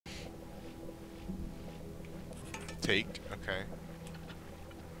Take. Okay.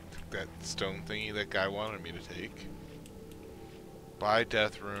 Took that stone thingy that guy wanted me to take. Buy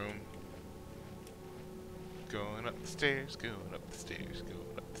death room. Going up the stairs, going up the stairs,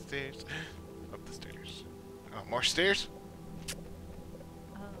 going up the stairs, up the stairs. Oh, more stairs?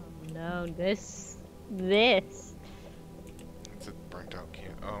 Oh no, this. It's a burnt out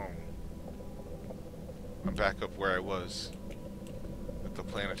can. Oh. I'm back up where I was. At the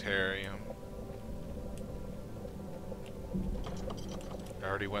planetarium. I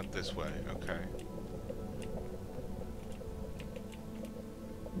already went this way, okay.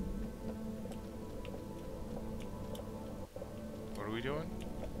 What are we doing?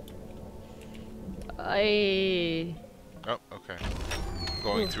 Oh, okay.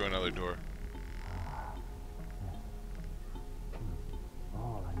 Going through another door.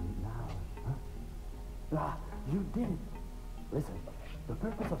 All I need now, huh? Ah, you did it. Listen, the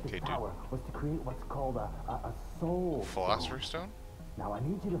purpose of this tower was to create what's called a soul Philosopher's Stone? Now I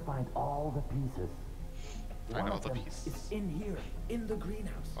need you to find all the pieces. I know the pieces. It's in here, in the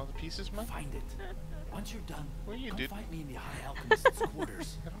greenhouse. All the pieces, man? Find it. Once you're done, Where are you, come dude? find me in the High Alchemist's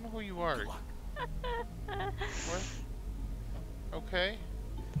quarters. I don't know who you are. Good luck. What? Okay.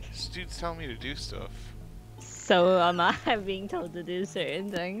 This dude's telling me to do stuff. so am I being told to do certain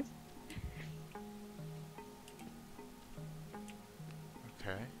things?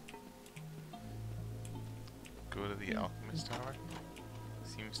 Okay. Go to the Alchemist Tower.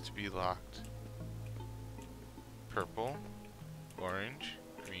 Seems to be locked. Purple, orange,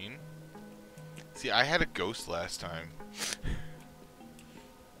 green. See, I had a ghost last time.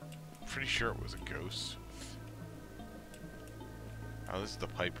 Pretty sure it was a ghost. Oh, this is the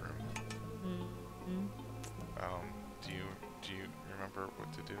pipe room. Mm-hmm. Do you remember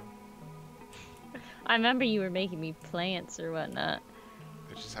what to do? I remember you were making me plants or whatnot.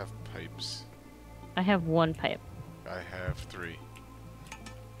 They just have pipes. I have one pipe. I have 3.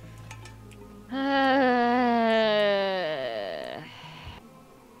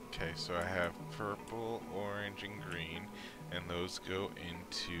 Okay, so I have purple, orange, and green, and those go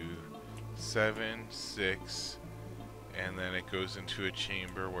into 7, 6, and then it goes into a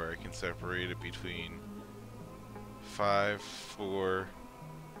chamber where I can separate it between 5, 4,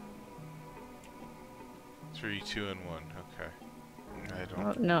 3, 2, and 1. Okay. I don't.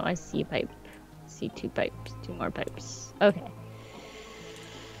 Oh, no, I see a pipe. I see 2 pipes. 2 more pipes. Okay.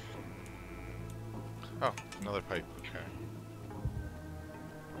 Oh, another pipe. Okay.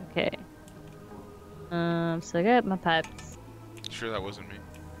 Okay. So I got my pipes. Sure that wasn't me.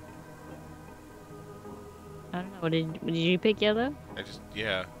 I don't know. What did you pick yellow?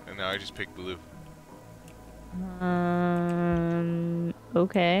 Yeah, and now I just picked blue.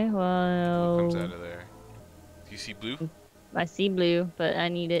 Okay. Blue Well. comes out of there. Do you see blue? I see blue, but I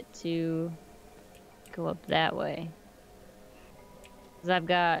need it to go up that way. Cause I've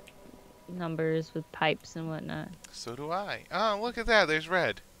got numbers with pipes and whatnot. So do I. Oh, look at that. There's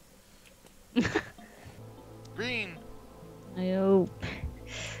red. Green. Oh,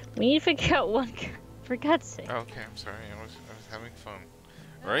 we need to figure out one. For God's sake. Oh, okay, I'm sorry. I was having fun.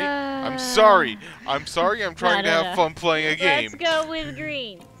 Right? I'm sorry. I'm sorry. I'm trying to have fun playing a game. Let's go with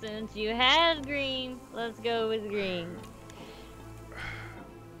green. Since you had green, let's go with green.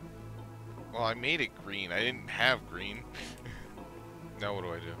 Well, I made it green. I didn't have green. Now what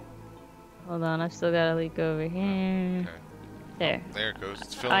do I do? Hold on, I've still got a leak over here. Okay. There. There it goes.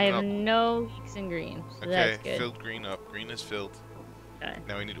 It's filling I up. have no leaks in green, so Okay, that's good. filled green up. Green is filled. Okay.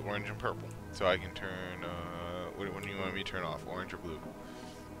 Now we need orange and purple. So I can turn, what do you want me to turn off? Orange or blue?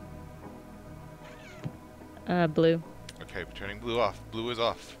 Blue. Okay, turning blue off. Blue is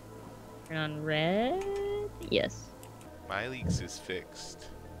off. Turn on red. Yes. My leaks is fixed.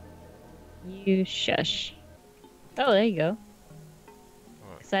 You shush. Oh, there you go.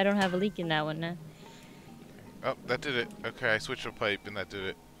 What? Because I don't have a leak in that one now. Oh, that did it. Okay, I switched a pipe and that did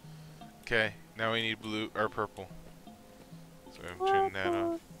it. Okay, now we need blue or purple. So I'm turning that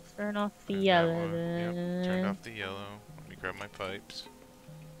off. Turn off the Turn yellow. that one. Yep, turned off the yellow. Let me grab my pipes.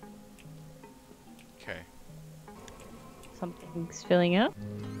 Okay. Something's filling up.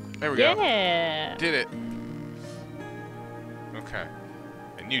 There we go. Yeah. Did it. Okay.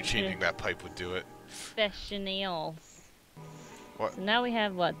 I knew changing that pipe would do it. Professionals. What? So now we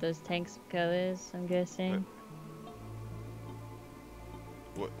have what? Those tanks colors, I'm guessing.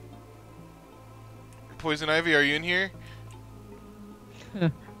 What? Poison Ivy, are you in here?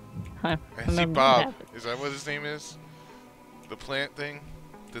 I see Bob. Is that what his name is? The plant thing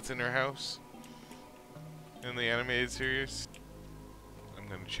that's in her house? In the animated series? I'm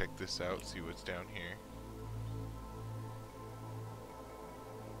gonna check this out, see what's down here.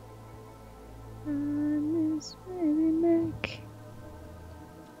 On this way.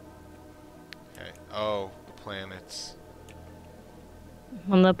 planets.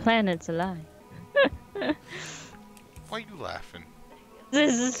 On the planet's alive. Why are you laughing?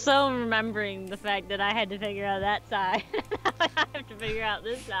 This is so remembering the fact that I had to figure out that side. Now I have to figure out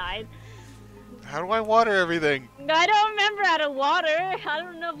this side. How do I water everything? I don't remember how to water. I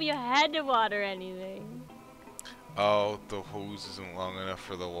don't know if you had to water anything. Oh, the hose isn't long enough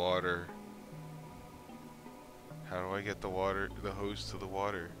for the water. How do I get the hose to the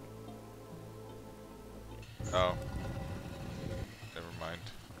water? Oh. Never mind.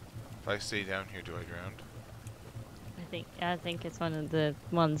 If I stay down here, do I drown? I think it's one of the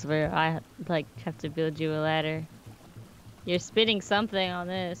ones where I like have to build you a ladder. You're spitting something on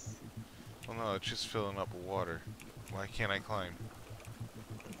this. Well, no, it's just filling up with water. Why can't I climb?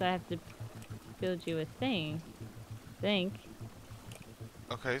 So I have to build you a thing. Think.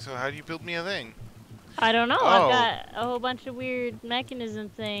 Okay, so how do you build me a thing? I don't know. Oh. I've got a whole bunch of weird mechanism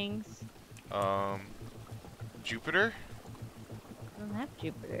things. Jupiter? I don't have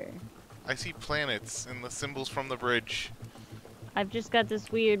Jupiter. I see planets and the symbols from the bridge. I've just got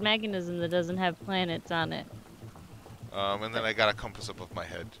this weird mechanism that doesn't have planets on it. And then I got a compass above my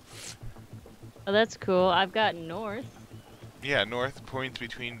head. Oh, that's cool. I've got north. Yeah, north points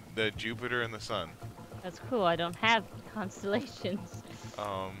between the Jupiter and the sun. That's cool. I don't have constellations.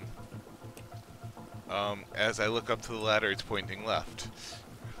 As I look up to the ladder, it's pointing left.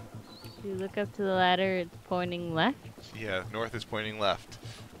 You look up to the ladder, it's pointing left. Yeah, north is pointing left.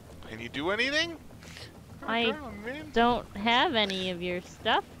 Can you do anything? I don't have any of your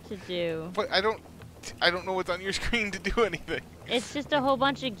stuff to do. But I don't know what's on your screen to do anything. It's just a whole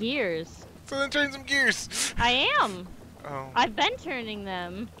bunch of gears. So then turn some gears. I am. Oh. I've been turning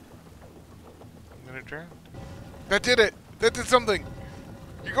them. I'm gonna drown. That did it. That did something.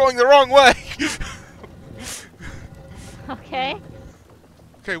 You're going the wrong way. Okay.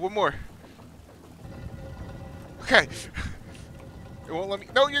 Okay, one more. Okay. It won't let me.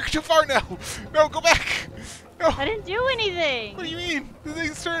 No, you're too far now. No, go back. No. I didn't do anything. What do you mean? The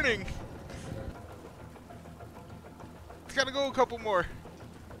thing's turning. It's gotta go a couple more.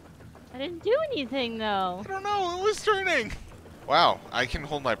 I didn't do anything though. I don't know. It was turning. Wow, I can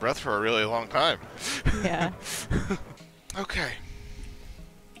hold my breath for a really long time. Yeah. Okay.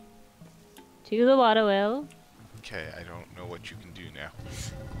 To the water well. Okay, I don't know what you can do now.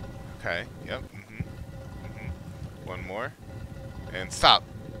 Okay, yep, One more. And stop.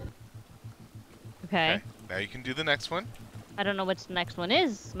 Okay. Now you can do the next one. I don't know which the next one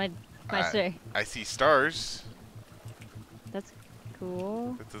is. My sir. I see stars. That's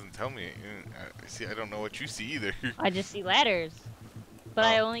cool. That doesn't tell me. See, I don't know what you see either. I just see ladders. But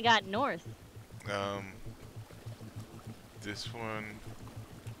I only got north. This one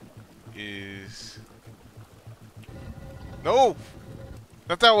is... No!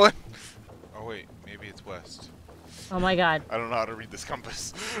 Not that one! Oh wait, maybe it's west. Oh my god. I don't know how to read this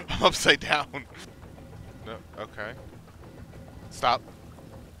compass. I'm upside down. No, okay. Stop.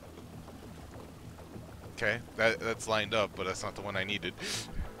 Okay, that's lined up, but that's not the one I needed.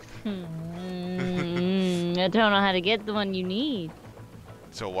 I don't know how to get the one you need.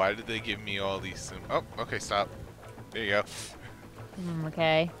 So why did they give me all these oh, okay, stop. There you go.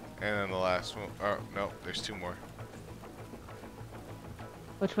 Okay. And then the last one. Oh, no, there's two more.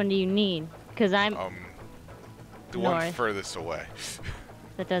 Which one do you need? Because I'm the north. one furthest away.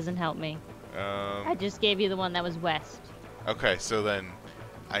 That doesn't help me. I just gave you the one that was west. Okay, so then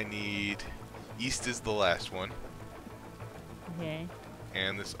I need east is the last one. Okay.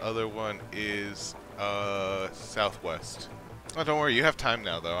 And this other one is southwest. Oh, don't worry, you have time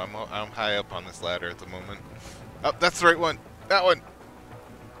now though. I'm high up on this ladder at the moment. Oh, that's the right one. That one.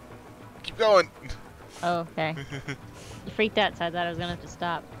 Keep going. Oh, okay. You freaked out, so I thought I was gonna have to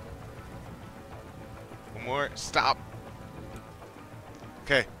stop. One more. Stop.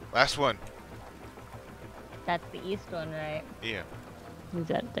 Okay, last one. That's the east one, right? Yeah. Move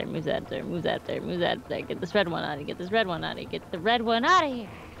that there, move that there, move that there, move that there. Get this red one out of here, get this red one out of here, get the red one out of here.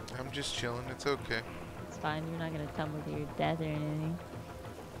 I'm just chilling. It's okay. It's fine, you're not gonna tumble to your death or anything.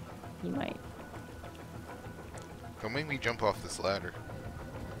 You might. Don't make me jump off this ladder.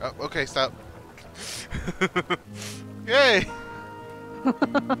 Oh, okay, stop. Yay!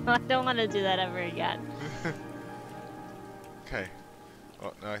 I don't want to do that ever again. Okay.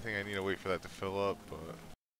 Well, now I think I need to wait for that to fill up, but...